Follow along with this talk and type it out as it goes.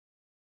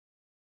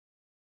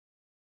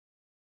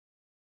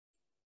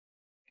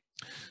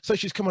So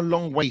she's come a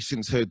long way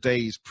since her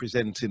days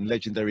presenting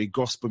legendary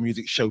gospel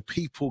music show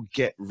People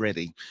Get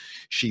Ready.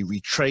 She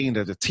retrained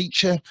as a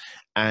teacher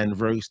and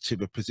rose to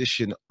the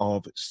position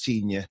of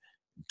senior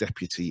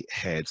deputy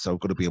head. So I've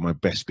got to be on my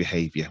best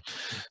behavior.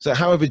 So,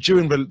 however,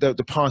 during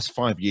the past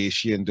 5 years,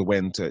 she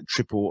underwent a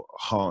triple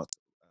heart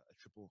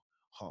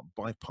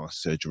bypass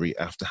surgery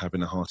after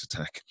having a heart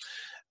attack.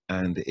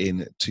 And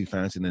in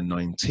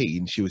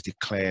 2019, she was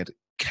declared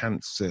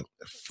cancer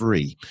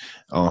free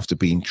after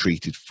being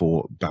treated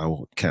for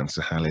bowel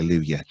cancer.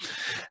 Hallelujah.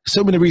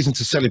 So many reasons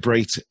to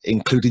celebrate,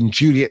 including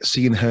Juliet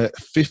seeing her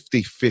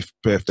 55th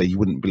birthday. You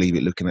wouldn't believe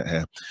it looking at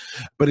her.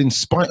 But in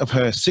spite of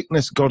her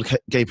sickness, God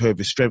gave her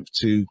the strength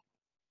to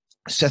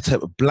set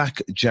up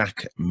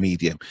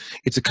BlackJacmedia.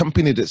 It's a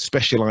company that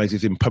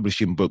specializes in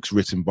publishing books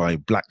written by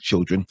Black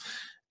children,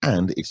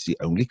 and it's the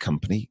only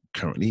company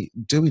currently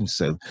doing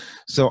so.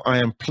 So I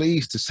am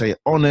pleased to say,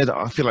 honored,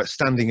 I feel like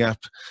standing up.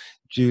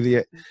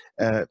 Juliet,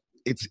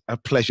 it's a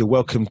pleasure.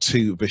 Welcome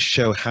to the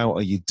show. How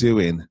are you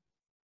doing?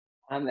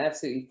 I'm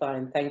absolutely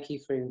fine. Thank you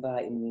for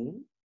inviting me.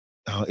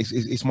 Oh,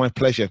 it's my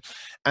pleasure.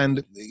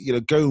 And, you know,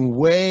 going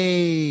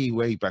way,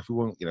 way back, we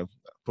won't, you know,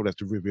 probably have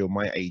to reveal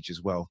my age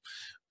as well.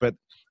 But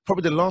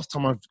probably the last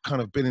time I've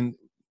kind of been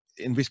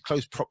in this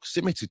close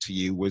proximity to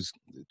you was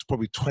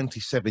probably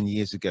 27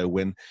 years ago,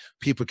 when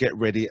People Get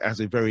Ready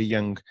as a very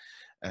young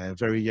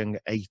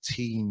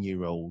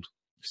 18-year-old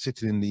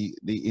sitting in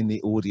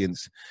the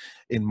audience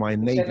in my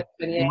navy.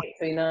 28,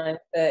 29,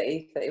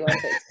 30, 31,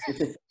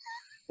 32.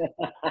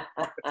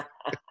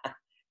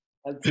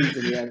 I'm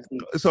teasing you, I'm teasing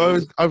you.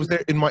 So I was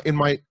there in my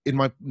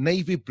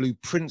navy blue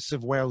Prince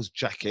of Wales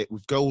jacket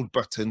with gold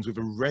buttons with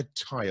a red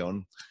tie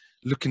on,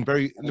 looking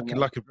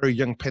like a very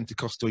young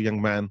Pentecostal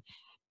young man.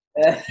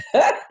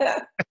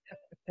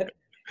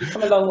 You've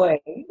come a long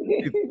way.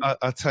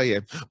 I tell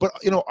you, but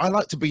you know, I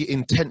like to be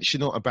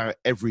intentional about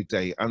every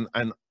day, and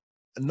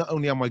not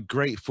only am I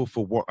grateful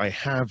for what I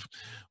have,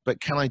 but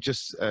can I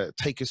just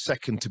take a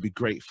second to be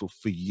grateful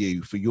for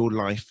you, for your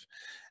life,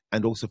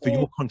 and also for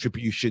your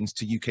contributions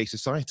to UK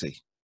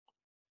society.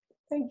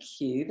 Thank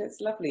you.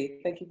 That's lovely.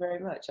 Thank you very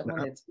much. I'm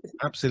honoured.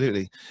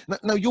 Absolutely.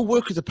 Now, your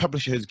work as a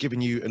publisher has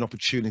given you an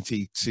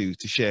opportunity to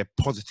share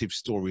positive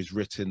stories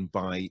written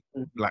by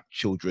Black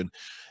children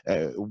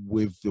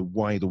with the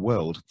wider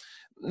world.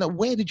 Now,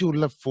 where did your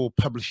love for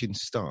publishing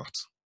start?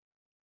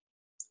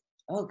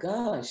 Oh,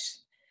 gosh.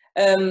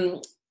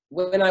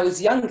 When I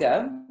was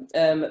younger,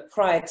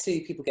 prior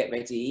to People Get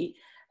Ready,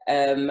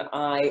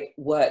 I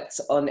worked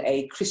on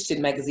a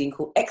Christian magazine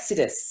called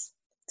Exodus.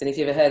 Don't know if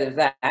you've ever heard of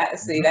that.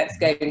 See, that's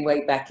going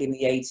way back in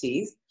the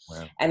 80s.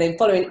 Wow. And then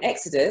following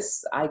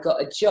Exodus, I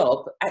got a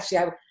job.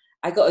 Actually,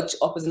 I got a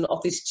job as an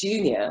office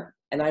junior,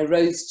 and I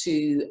rose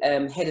to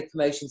head of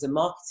promotions and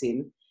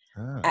marketing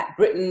at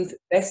Britain's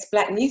best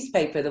Black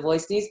newspaper, The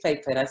Voice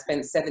newspaper. And I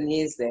spent 7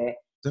 years there,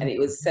 and it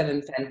was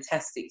 7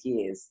 fantastic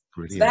years.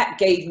 So that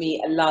gave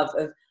me a love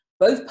of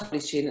both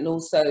publishing and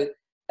also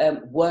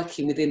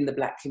working within the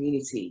Black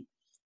community,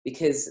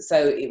 because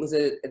so it was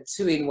a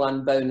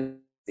 2-in-1 bonus.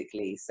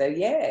 So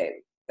yeah,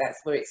 that's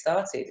where it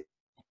started.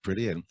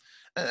 Brilliant.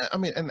 I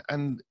mean,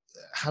 and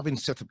having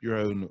set up your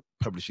own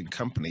publishing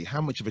company, how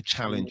much of a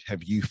challenge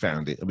have you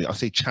found it? I mean, I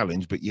say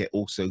challenge, but yet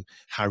also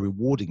how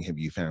rewarding have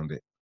you found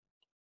it?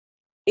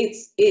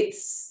 It's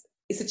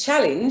a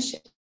challenge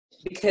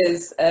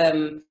because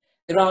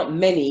there aren't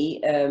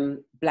many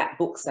Black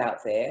books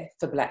out there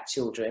for Black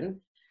children.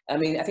 I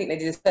mean, I think they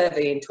did a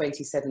survey in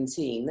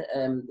 2017,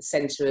 the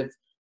Centre of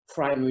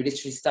Primary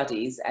Literary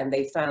Studies, and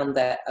they found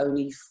that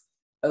only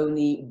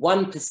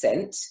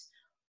 1%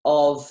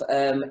 of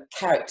main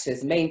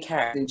characters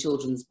in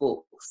children's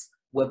books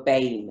were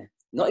BAME.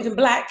 Not even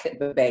Black,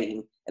 but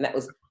BAME, and that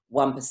was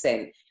 1%.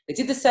 They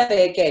did the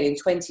survey again in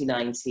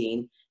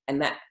 2019,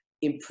 and that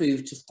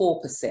improved to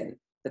 4%,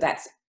 but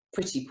that's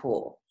pretty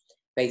poor,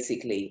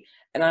 basically.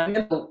 And I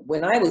remember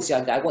when I was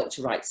younger, I wanted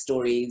to write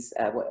stories.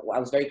 I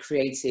was very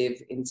creative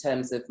in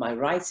terms of my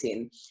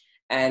writing.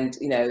 And,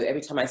 you know, every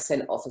time I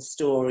sent off a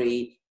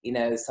story, you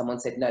know, someone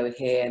said no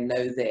here,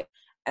 no there.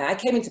 And I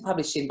came into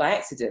publishing by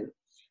accident.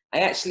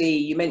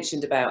 You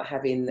mentioned about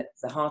having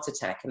the heart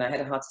attack, and I had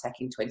a heart attack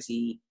in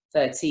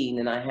 2013,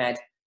 and I had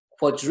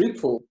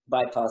quadruple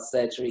bypass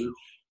surgery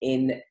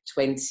in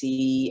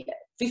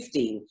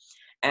 2015.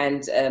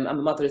 And I'm a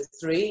mother of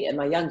 3, and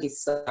my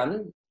youngest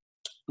son,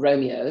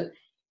 Romeo,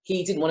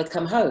 he didn't want to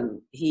come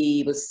home.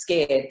 He was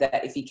scared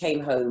that if he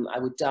came home, I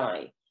would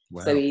die.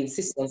 Wow. So he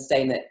insisted on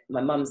staying at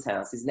my mum's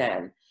house, his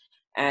nan.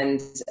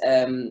 And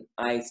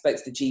I spoke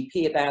to the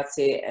GP about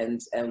it,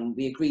 and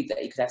we agreed that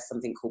he could have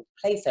something called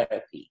play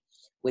therapy,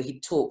 where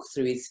he'd talk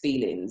through his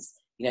feelings,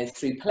 you know,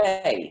 through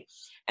play.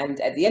 And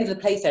at the end of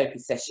the play therapy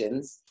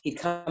sessions, he'd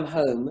come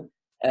home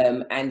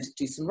and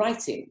do some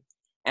writing.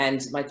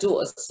 And my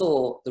daughter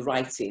saw the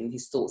writing,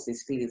 his thoughts and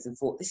his feelings, and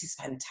thought, this is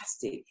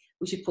fantastic.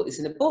 We should put this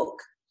in a book.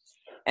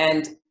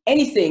 And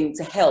anything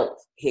to help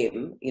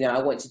him, you know,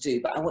 I wanted to do,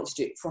 but I wanted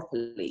to do it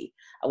properly.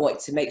 I wanted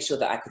to make sure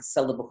that I could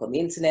sell the book on the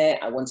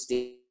internet. I wanted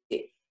it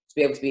to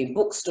be able to be in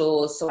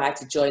bookstores. So I had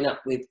to join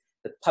up with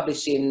the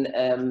publishing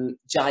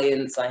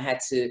giants. I had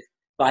to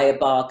buy a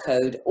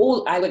barcode.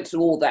 I went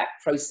through all that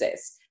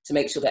process to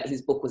make sure that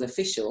his book was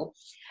official.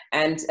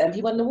 And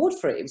he won an award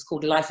for it. It was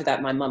called Life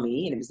Without My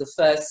Mummy, and it was the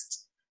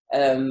first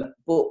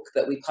book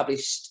that we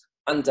published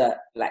under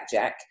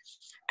BlackJack.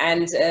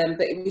 And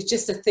but it was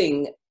just a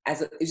thing,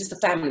 it was just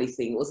a family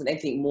thing. It wasn't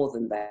anything more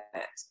than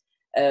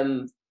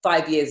that.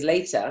 5 years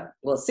later,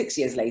 well, 6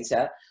 years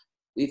later,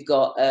 we've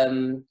got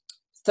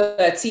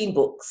 13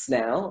 books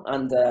now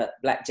under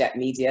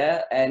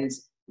BlackJacmedia, and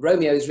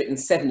Romeo's written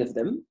 7 of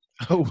them.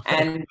 Oh, wow.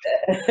 And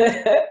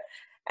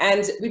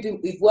and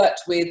we've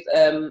worked with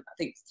I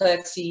think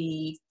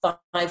 35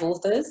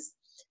 authors,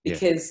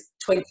 because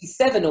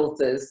 27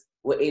 authors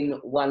were in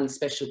one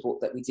special book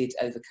that we did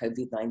over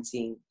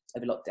COVID-19,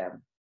 over lockdown.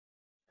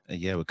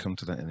 Yeah, we'll come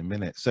to that in a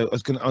minute. So I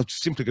was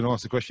simply going to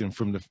ask the question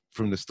from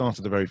the start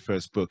of the very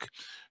first book.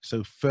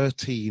 So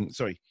 13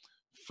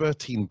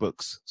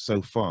 books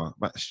so far.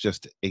 That's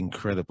just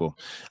incredible.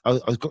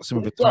 I've got some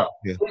of the top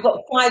here. We've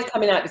got 5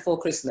 coming out before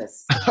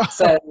Christmas.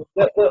 So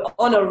we're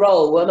on a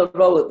roll. We're on a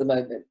roll at the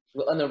moment.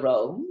 We're on a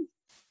roll.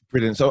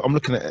 Brilliant. So I'm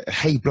looking at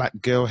Hey Black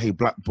Girl, Hey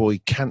Black Boy,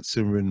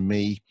 Cancer and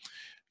Me,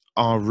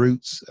 Our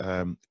Roots,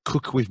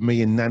 Cook With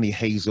Me and Nanny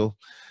Hazel.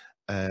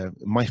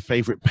 My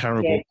favourite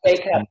parable.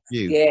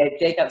 Yeah,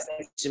 Jacob's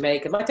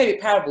Jamaica. My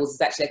favourite parables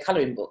is actually a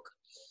colouring book.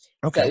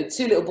 Okay.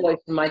 So 2 little boys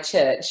from my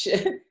church,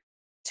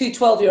 2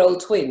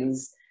 12-year-old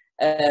twins,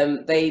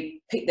 they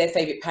picked their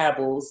favourite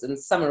parables and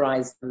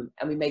summarised them,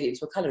 and we made it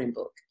into a colouring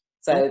book.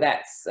 So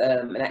that's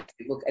an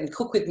active book. And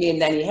Cook With Me and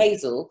Nanny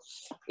Hazel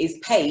is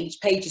Paige.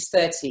 Paige is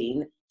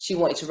 13. She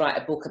wanted to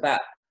write a book about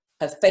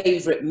her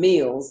favourite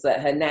meals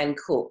that her nan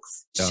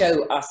cooks,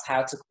 show us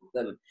how to cook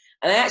them.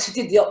 And I actually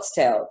did the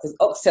oxtail, because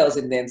oxtail's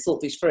in there and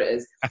saltfish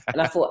fritters.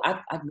 And I thought,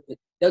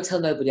 don't tell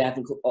nobody I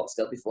haven't cooked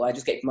oxtail before. I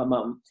just get it from my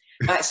mum.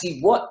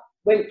 Actually,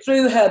 went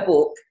through her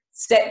book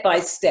step by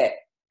step,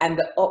 and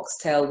the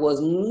oxtail was,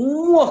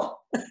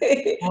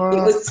 it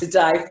was to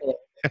die for.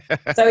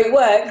 So it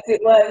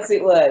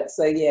works.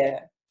 So yeah.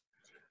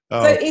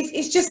 So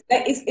it's just,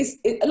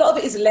 a lot of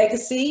it is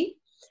legacy,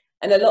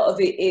 and a lot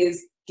of it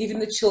is giving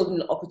the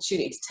children an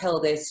opportunity to tell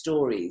their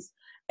stories,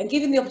 and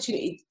giving the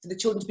opportunity for the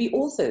children to be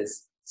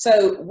authors.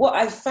 So what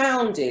I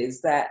found is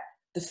that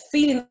the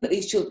feeling that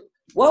these children,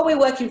 while we're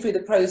working through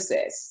the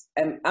process,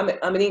 I'm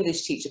an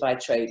English teacher by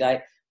trade.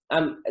 I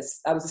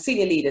was a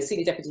senior leader,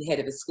 senior deputy head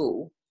of a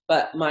school,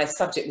 but my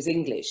subject was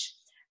English.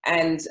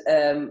 And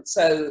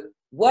so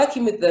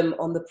working with them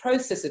on the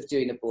process of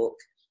doing a book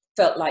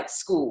felt like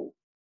school.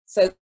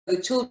 So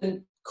the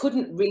children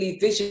couldn't really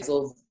visualize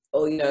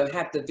or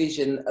have the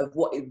vision of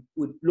what it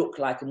would look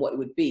like and what it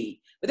would be.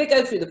 But they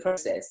go through the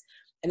process.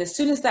 And as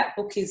soon as that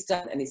book is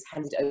done and is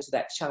handed over to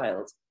that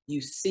child, you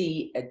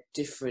see a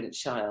different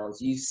child.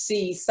 You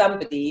see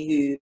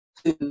somebody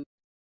who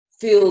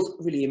feels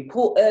really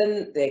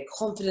important, their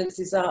confidence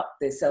is up,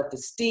 their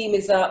self-esteem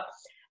is up,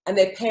 and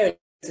their parents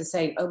are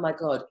saying, oh my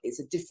God, it's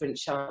a different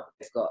child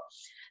they've got.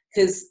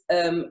 Because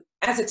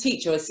as a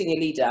teacher or a senior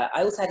leader,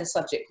 I also had a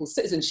subject called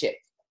citizenship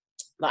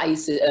that I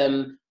used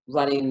to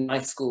run in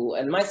my school.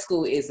 And my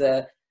school is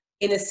a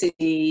inner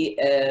city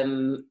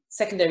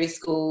secondary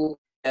school,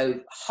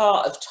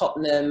 heart of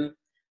Tottenham,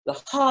 the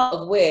heart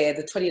of where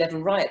the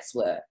 2011 riots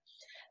were.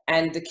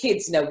 And the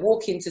kids,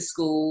 walk into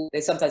school,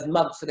 they're sometimes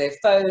mugged for their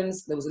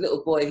phones. There was a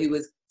little boy who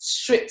was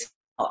stripped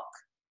up.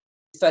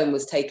 His phone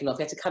was taken off.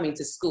 He had to come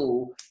into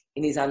school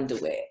in his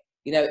underwear.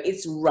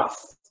 It's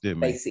rough,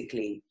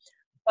 basically.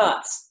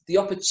 But the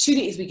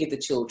opportunities we give the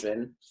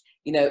children,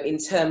 in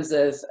terms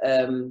of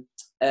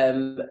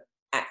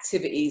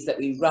activities that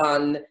we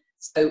run.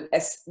 So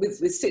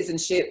with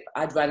citizenship,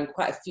 I'd run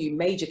quite a few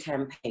major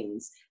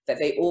campaigns that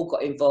they all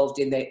got involved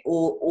in. They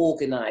all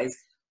organised.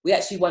 We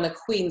actually won a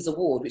Queen's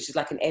Award, which is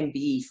like an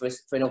MBE for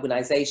an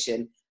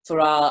organisation, for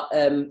our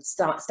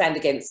stand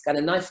against gun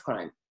and knife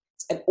crime.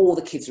 And all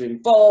the kids are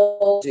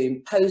involved,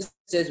 doing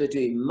posters, we're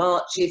doing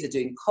marches, we're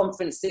doing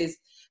conferences.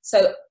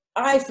 So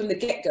I, from the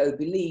get-go,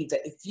 believe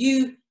that if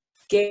you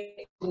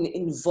get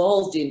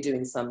involved in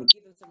doing something,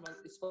 give them some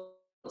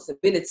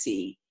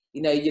responsibility,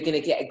 you're going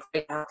to get a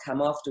great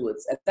outcome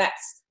afterwards. And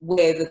that's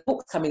where the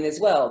books come in as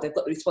well. They've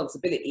got the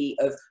responsibility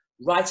of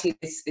writing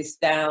this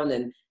down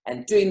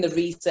and doing the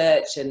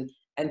research and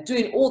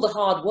doing all the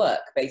hard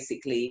work,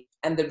 basically.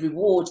 And the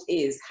reward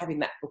is having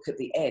that book at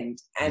the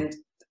end. And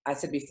I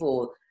said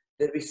before,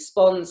 the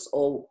response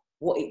or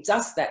what it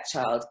does to that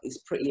child is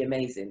pretty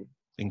amazing.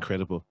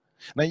 Incredible.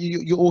 Now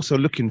you're also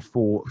looking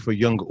for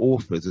young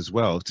authors as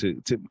well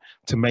to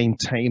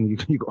maintain.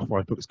 You've got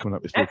 5 books coming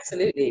up this week.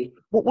 Absolutely.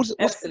 What's the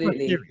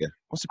criteria?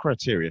 What's the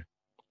criteria?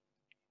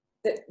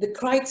 The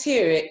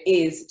criteria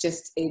is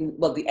just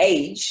the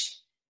age.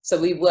 So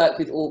we work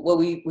with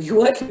we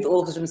work with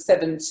authors from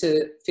 7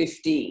 to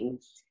 15,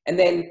 and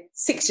then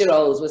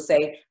 6-year-olds will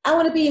say, "I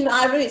want to be in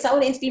my roots. I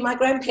want to interview my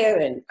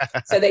grandparent."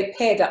 So they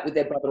paired up with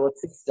their brother or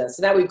sister.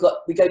 So now we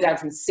go down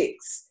from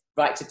 6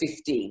 right to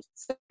 15.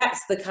 So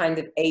that's the kind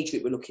of age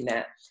group we're looking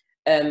at.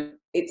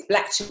 It's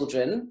Black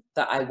children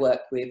that I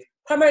work with,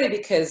 primarily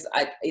because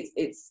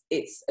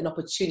it's an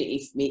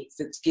opportunity for me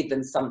to give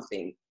them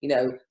something. You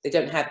know, they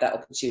don't have that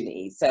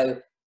opportunity. So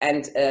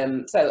and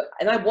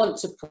I want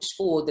to push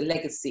forward the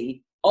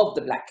legacy of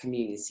the Black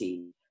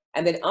community.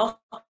 And then after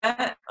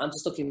that, I'm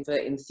just looking for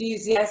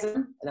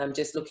enthusiasm, and I'm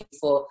just looking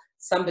for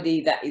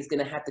somebody that is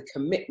going to have the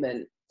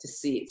commitment to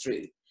see it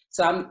through.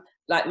 So I'm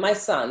like my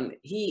son,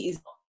 he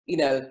is, you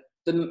know,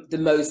 the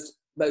most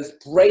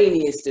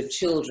brainiest of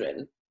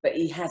children, but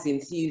he has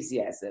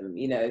enthusiasm,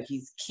 you know,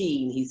 he's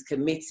keen, he's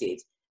committed,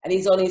 and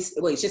he's on he's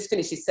just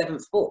finished his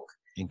 7th book.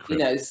 Incredible. You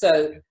know,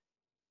 so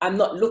I'm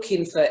not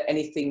looking for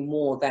anything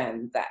more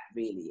than that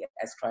really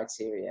as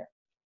criteria.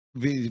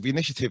 The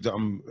initiative that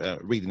I'm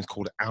reading is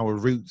called Our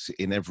Roots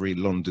in Every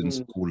London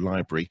School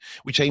Library,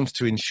 which aims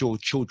to ensure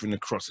children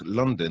across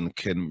London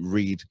can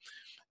read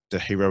the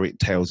heroic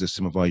tales of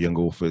some of our young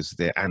authors,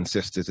 their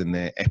ancestors and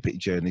their epic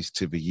journeys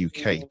to the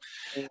UK.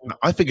 Now,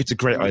 I think it's a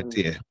great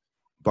idea,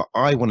 but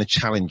I want to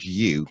challenge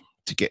you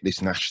to get this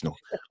national.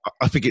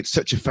 I think it's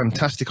such a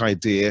fantastic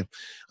idea.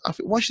 I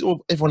think, why should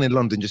everyone in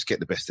London just get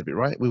the best of it,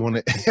 right? We want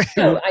it.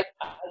 No, I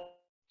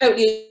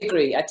totally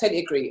agree. I totally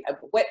agree.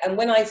 And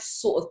when I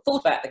sort of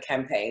thought about the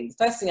campaign, the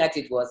first thing I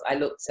did was I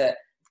looked at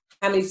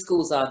how many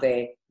schools are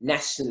there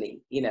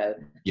nationally. You know,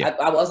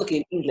 I was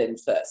looking in England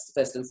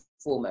first and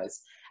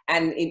foremost.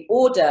 And in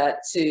order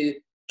to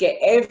get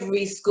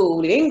every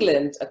school in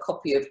England a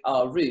copy of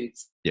Our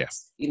Roots,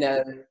 you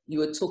know, you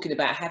were talking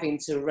about having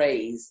to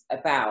raise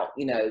about,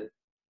 you know,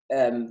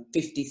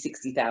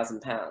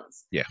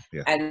 £50,000–60,000.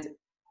 And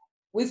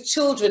with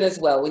children as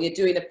well, when you're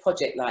doing a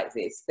project like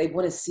this, they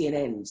want to see an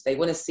end. They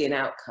want to see an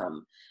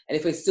outcome. And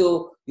if we're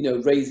still, you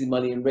know, raising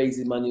money,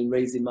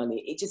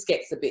 it just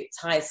gets a bit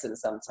tiresome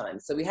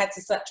sometimes. So we had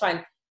to start try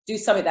and do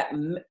something that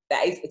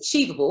is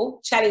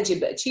achievable, challenging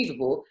but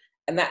achievable,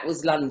 and that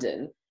was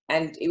London.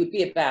 And it would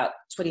be about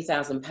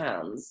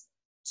 £20,000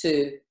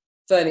 to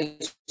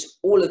furnish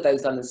all of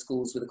those London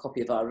schools with a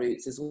copy of Our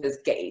Roots, as well as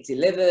get it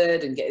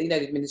delivered and get, you know,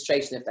 the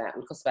administration of that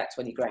would cost about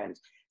 20 grand.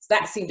 So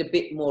that seemed a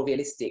bit more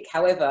realistic.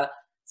 However,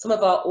 some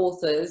of our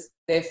authors,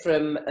 they're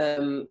from,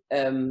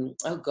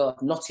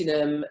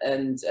 Nottingham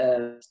and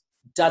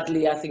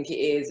Dudley, I think it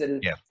is,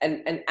 and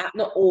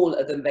not all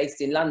of them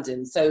based in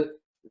London. So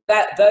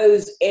that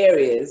those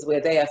areas where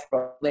they are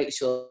from, make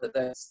sure that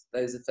those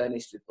are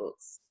furnished with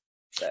books.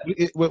 So.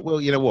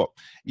 Well, you know what?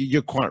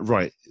 You're quite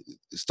right.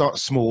 Start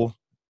small,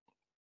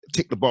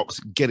 tick the box,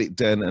 get it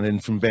done, and then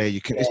from there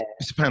you can.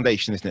 It's a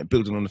foundation, isn't it?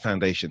 Building on the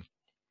foundation.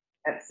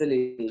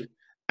 Absolutely.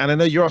 And I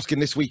know you're asking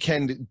this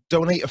weekend,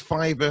 donate a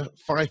 £5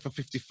 for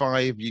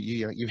 55.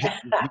 You hit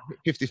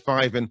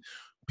 55, and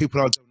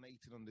people are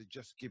donating on the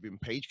Just Giving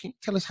page. Can you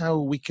tell us how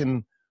we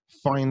can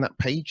find that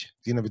page?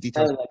 Do you know the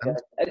details? Oh my God.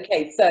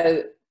 Okay,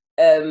 so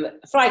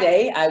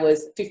Friday I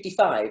was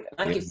 55.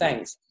 And I give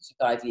thanks for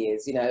 55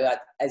 years. You know,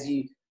 as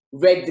you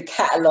read the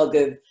catalogue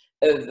of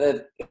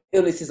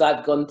illnesses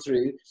I've gone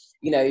through,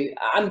 you know,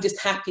 I'm just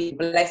happy,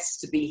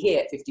 blessed to be here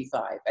at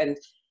 55. And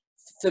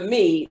for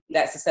me,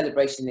 that's a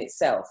celebration in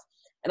itself.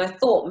 And I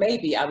thought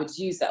maybe I would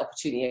use that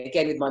opportunity,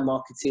 again, with my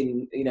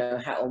marketing, you know,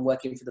 hat on,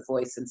 working for The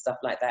Voice and stuff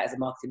like that as a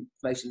marketing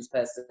promotions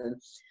person.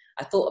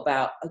 I thought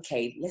about,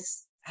 okay,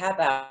 how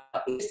about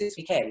this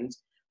weekend?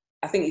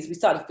 I think we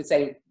started with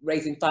saying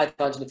raising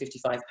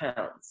 £555.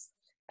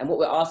 And what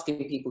we're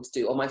asking people to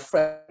do, or my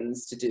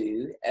friends to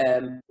do,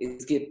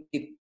 is give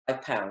 £5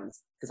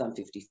 because I'm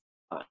 55.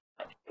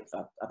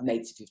 I've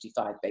made to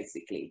 55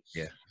 basically.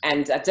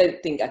 And I don't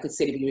think I could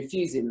see anybody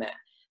refusing that.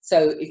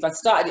 So if I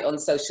started it on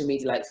social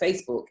media like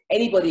Facebook,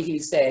 anybody who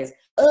says,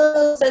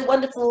 oh, so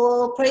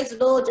wonderful, praise the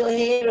Lord, you're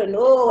here, and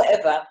oh,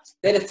 whatever,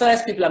 they're the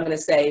first people I'm going to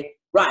say,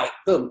 right,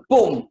 boom,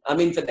 boom,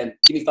 I'm in for them,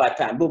 give me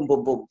 £5, boom,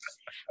 boom, boom.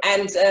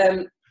 And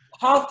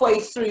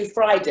halfway through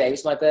Friday, which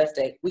is my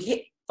birthday, we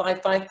hit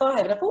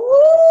 555, and I thought,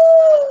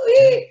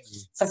 woo!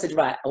 So I said,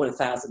 right, I want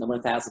 1,000, I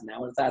want 1,000 now, I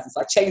want 1,000.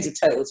 So I changed the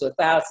total to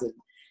 1,000.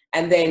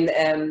 And then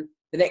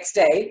the next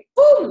day,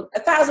 boom,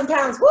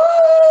 £1,000,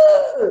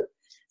 woo!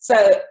 So,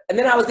 and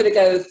then I was going to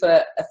go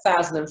for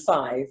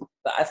 1,005,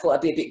 but I thought I'd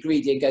be a bit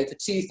greedy and go for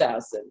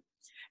 2,000.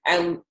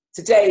 And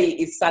today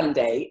is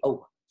Sunday.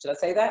 Oh, should I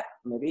say that?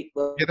 Maybe.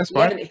 Well, yeah, that's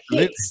fine. It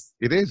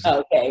is.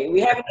 Okay,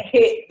 we haven't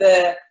hit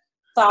the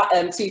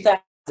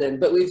 2,000,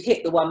 but we've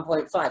hit the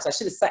 1.5. So I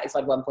should have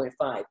satisfied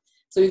 1.5.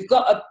 So we've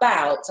got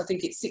about, I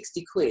think it's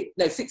 60 quid.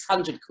 No,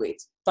 600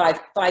 quid.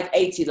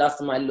 580 last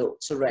time I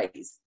looked to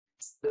raise.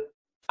 So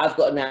I've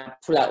got to now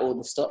pull out all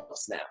the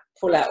stops now.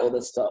 Pull out all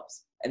the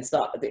stops and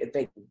start a bit of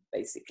begging,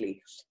 basically.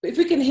 But if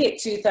we can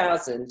hit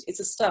 2,000, it's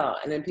a start,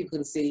 and then people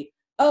can see,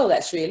 oh,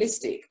 that's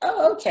realistic.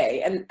 Oh,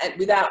 okay, and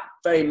without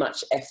very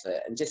much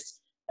effort and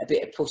just a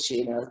bit of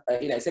pushing.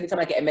 You know, so anytime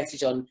I get a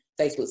message on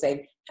Facebook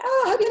saying,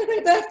 oh, I hope you had a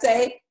great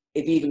birthday,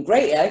 it'd be even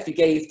greater if you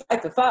gave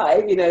 5 for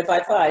 5, you know,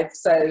 5.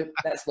 So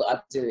that's what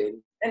I'm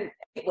doing, and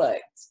it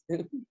worked.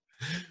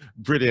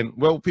 Brilliant.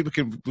 Well, people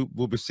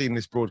will be seeing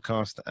this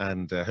broadcast,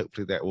 and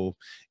hopefully that will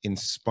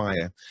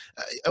inspire.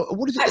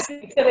 What is it?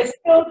 Actually,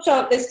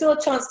 so there's still a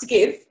chance to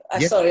give.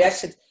 Sorry, I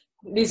should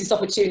lose this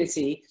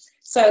opportunity.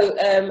 So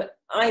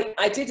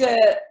I did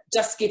a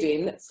Just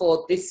Giving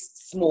for this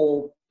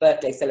small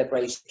birthday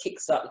celebration,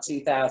 Kickstart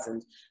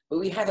 2000. But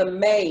we have a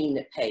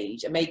main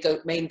page, main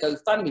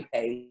GoFundMe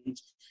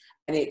page,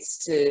 and it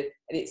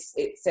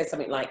says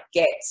something like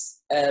 "Get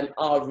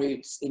Our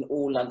Roots in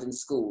All London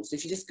Schools." So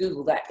if you just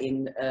Google that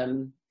in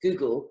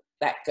Google,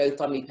 that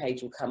GoFundMe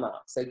page will come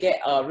up. So "Get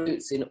Our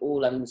Roots in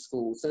All London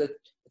Schools." So the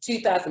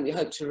 2,000 we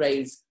hope to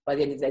raise by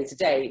the end of the day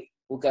today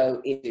will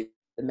go into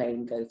the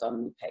main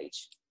GoFundMe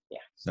page. Yeah,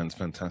 sounds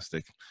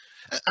fantastic.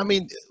 I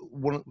mean,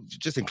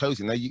 just in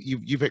closing, now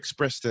you've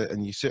expressed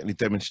and you certainly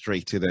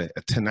demonstrated a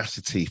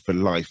tenacity for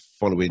life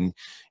following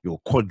your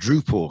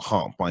quadruple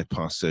heart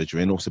bypass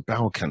surgery and also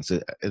bowel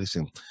cancer.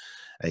 Listen,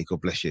 hey,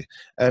 God bless you.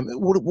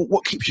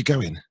 What keeps you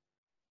going?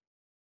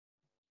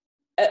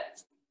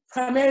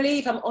 Primarily,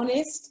 if I'm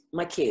honest,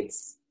 my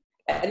kids.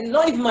 And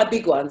not even my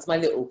big ones, my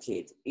little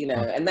kid, you know,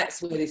 and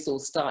that's where this all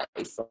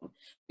started from.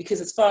 Because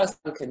as far as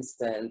I'm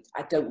concerned,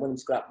 I don't want him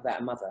to grow up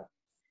without a mother.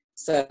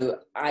 So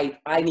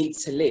I need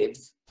to live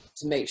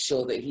to make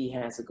sure that he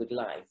has a good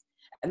life.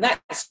 And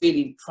that's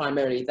really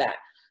primarily that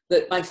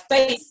my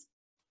faith,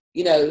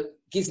 you know,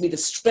 gives me the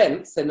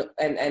strength and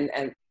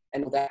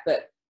all that.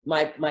 But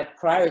my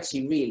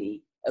priority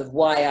really of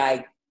why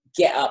I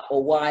get up,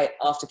 or why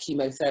after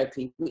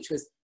chemotherapy, which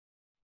was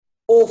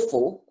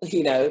awful,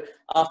 you know,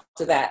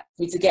 after that,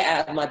 for me to get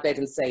out of my bed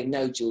and say,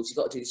 no, Jules, you've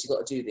got to do this, you've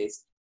got to do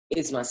this,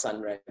 is my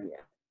son Romeo,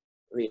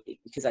 really,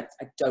 because I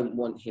don't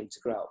want him to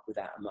grow up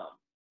without a mum.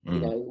 You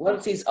know,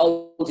 once he's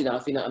old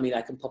enough, you know what I mean,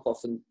 I can pop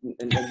off and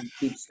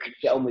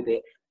get on with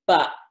it.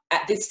 But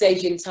at this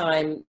stage in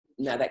time,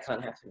 no, that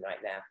can't happen right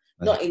now.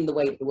 Not in the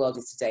way the world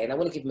is today. And I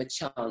want to give him a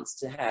chance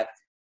to have,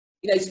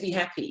 you know, to be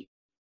happy.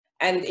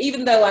 And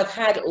even though I've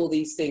had all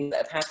these things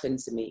that have happened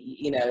to me,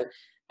 you know,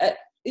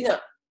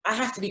 I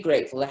have to be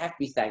grateful. I have to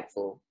be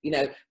thankful. You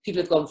know,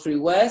 people have gone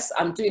through worse.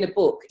 I'm doing a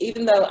book,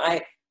 even though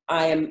I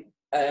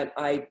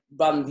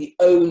run the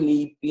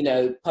only, you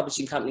know,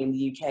 publishing company in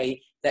the UK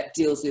that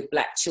deals with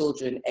Black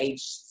children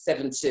aged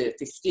 7 to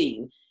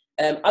 15.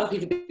 Other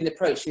people have been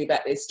approaching me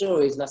about their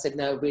stories, and I said,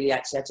 no, really,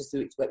 actually, I just do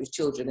it to work with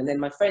children. And then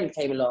my friend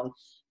came along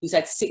who's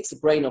had 6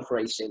 brain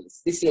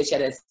operations. This year she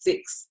had her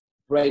 6th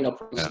brain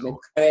operation, and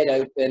her head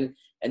open,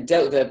 and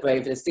dealt with her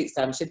brain for the 6th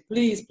time. She said,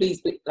 please, please,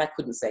 please. And I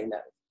couldn't say no.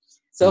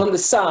 So on the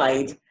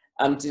side,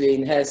 I'm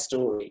doing her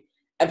story.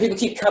 And people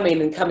keep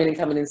coming and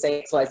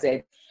saying X, Y,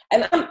 Z.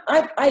 And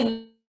I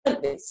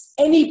learned this.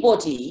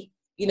 Anybody,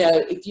 you know,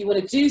 if you want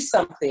to do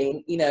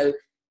something, you know,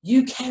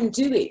 you can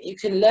do it. You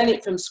can learn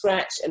it from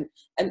scratch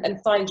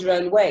and find your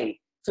own way.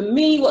 For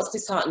me, what's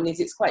disheartening is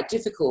it's quite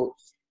difficult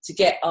to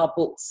get our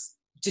books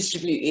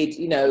distributed,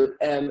 you know,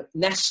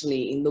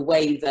 nationally in the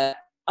way that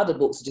other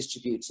books are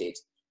distributed.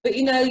 But,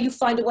 you know, you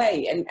find a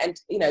way. And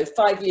you know,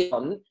 5 years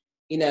on,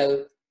 you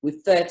know,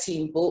 with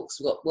 13 books,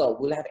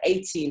 we'll have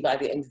 18 by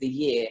the end of the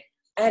year.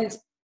 And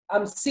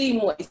I'm seeing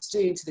what it's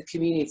doing to the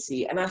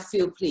community, and I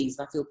feel pleased,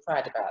 I feel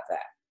proud about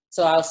that.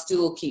 So I'll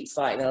still keep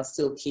fighting, I'll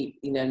still keep,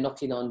 you know,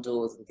 knocking on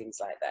doors and things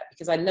like that,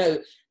 because I know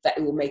that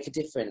it will make a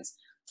difference.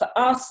 For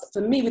us,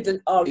 for me with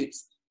our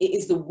roots, it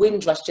is the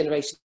Windrush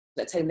generation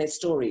that are telling their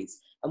stories.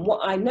 And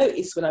what I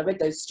noticed when I read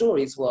those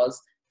stories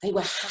was they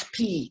were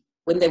happy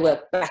when they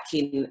were back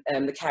in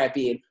the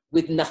Caribbean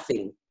with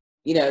nothing.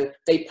 You know,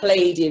 they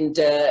played in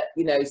dirt,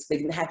 you know, so they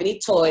didn't have any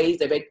toys,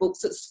 they read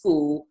books at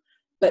school,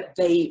 but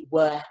they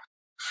were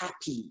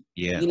happy,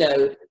 you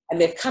know, and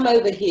they've come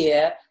over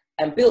here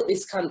and built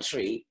this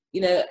country,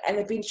 you know, and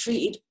they've been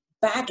treated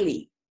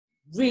badly,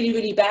 really,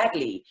 really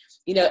badly,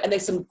 you know, and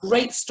there's some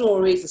great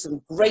stories, there's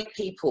some great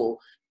people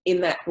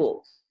in that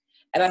book.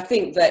 And I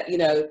think that, you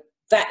know,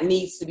 that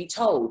needs to be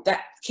told,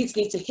 that kids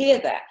need to hear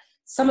that.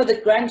 Some of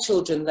the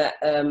grandchildren that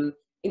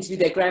interview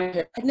their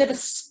grandparents had never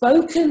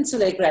spoken to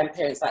their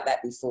grandparents like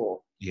that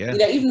before. You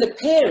know, even the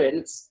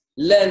parents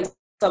learned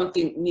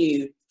something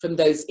new from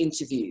those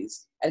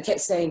interviews and kept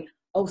saying,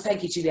 oh,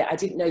 thank you, Juliet, I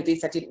didn't know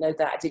this, I didn't know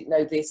that, I didn't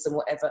know this, and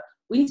whatever.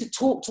 We need to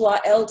talk to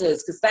our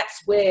elders, because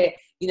that's where,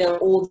 you know,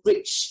 all the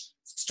rich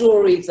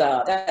stories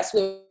are. That's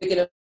where we're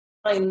going to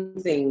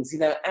find things, you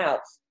know,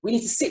 out. We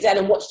need to sit down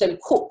and watch them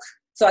cook,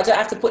 so I don't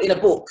have to put in a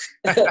book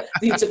for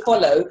you to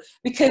follow,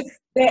 because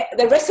their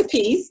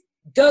recipes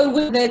go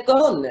when they're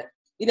gone.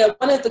 You know,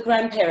 one of the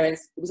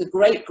grandparents, it was a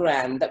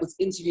great-grand that was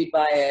interviewed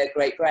by a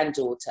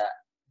great-granddaughter,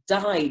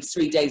 died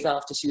 3 days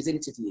after she was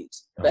interviewed.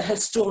 But her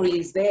story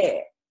is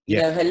there. You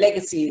know, her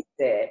legacy is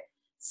there.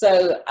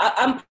 So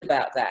I'm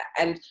about that.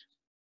 And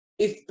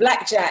if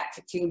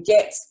BlackJack can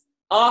get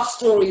our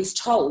stories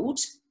told,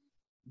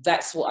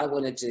 that's what I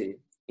want to do,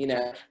 you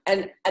know.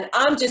 And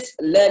I'm just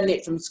learning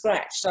it from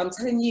scratch. So I'm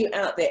telling you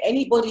out there,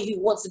 anybody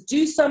who wants to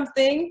do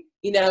something,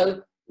 you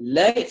know,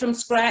 learn it from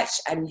scratch,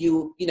 and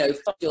you know,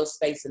 find your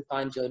space and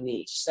find your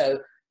niche. So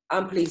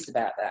I'm pleased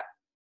about that.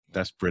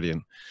 That's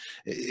brilliant.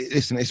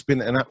 Listen, it's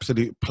been an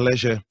absolute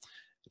pleasure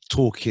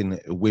talking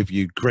with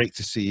you. Great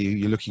to see you.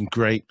 You're looking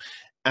great.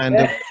 And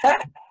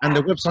and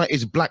the website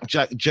is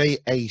BlackJack,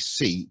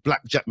 JAC,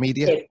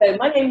 BlackJacmedia. So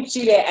my name is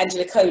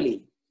Juliet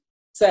Coley.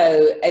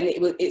 So, and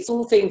it's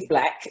all things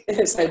black.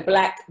 So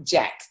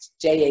BlackJack,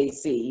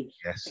 JAC,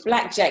 Yes.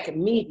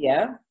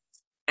 BlackJacmedia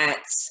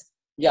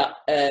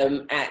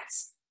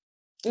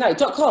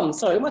 .com.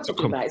 Sorry, what am I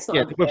talking about? It's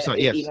not the website.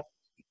 Yes.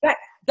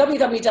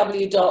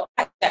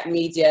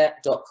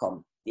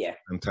 www.blackjackmedia.com. Yeah.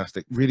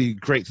 Fantastic. Really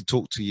great to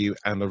talk to you,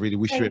 and I really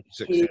wish you every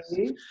success.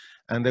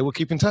 And we'll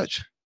keep in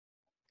touch.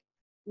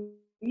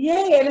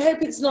 Yeah, and I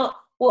hope it's not,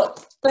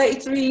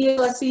 33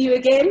 years I see you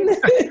again.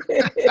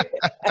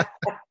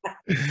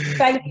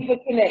 Thank you for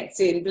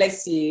connecting.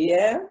 Bless you,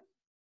 yeah?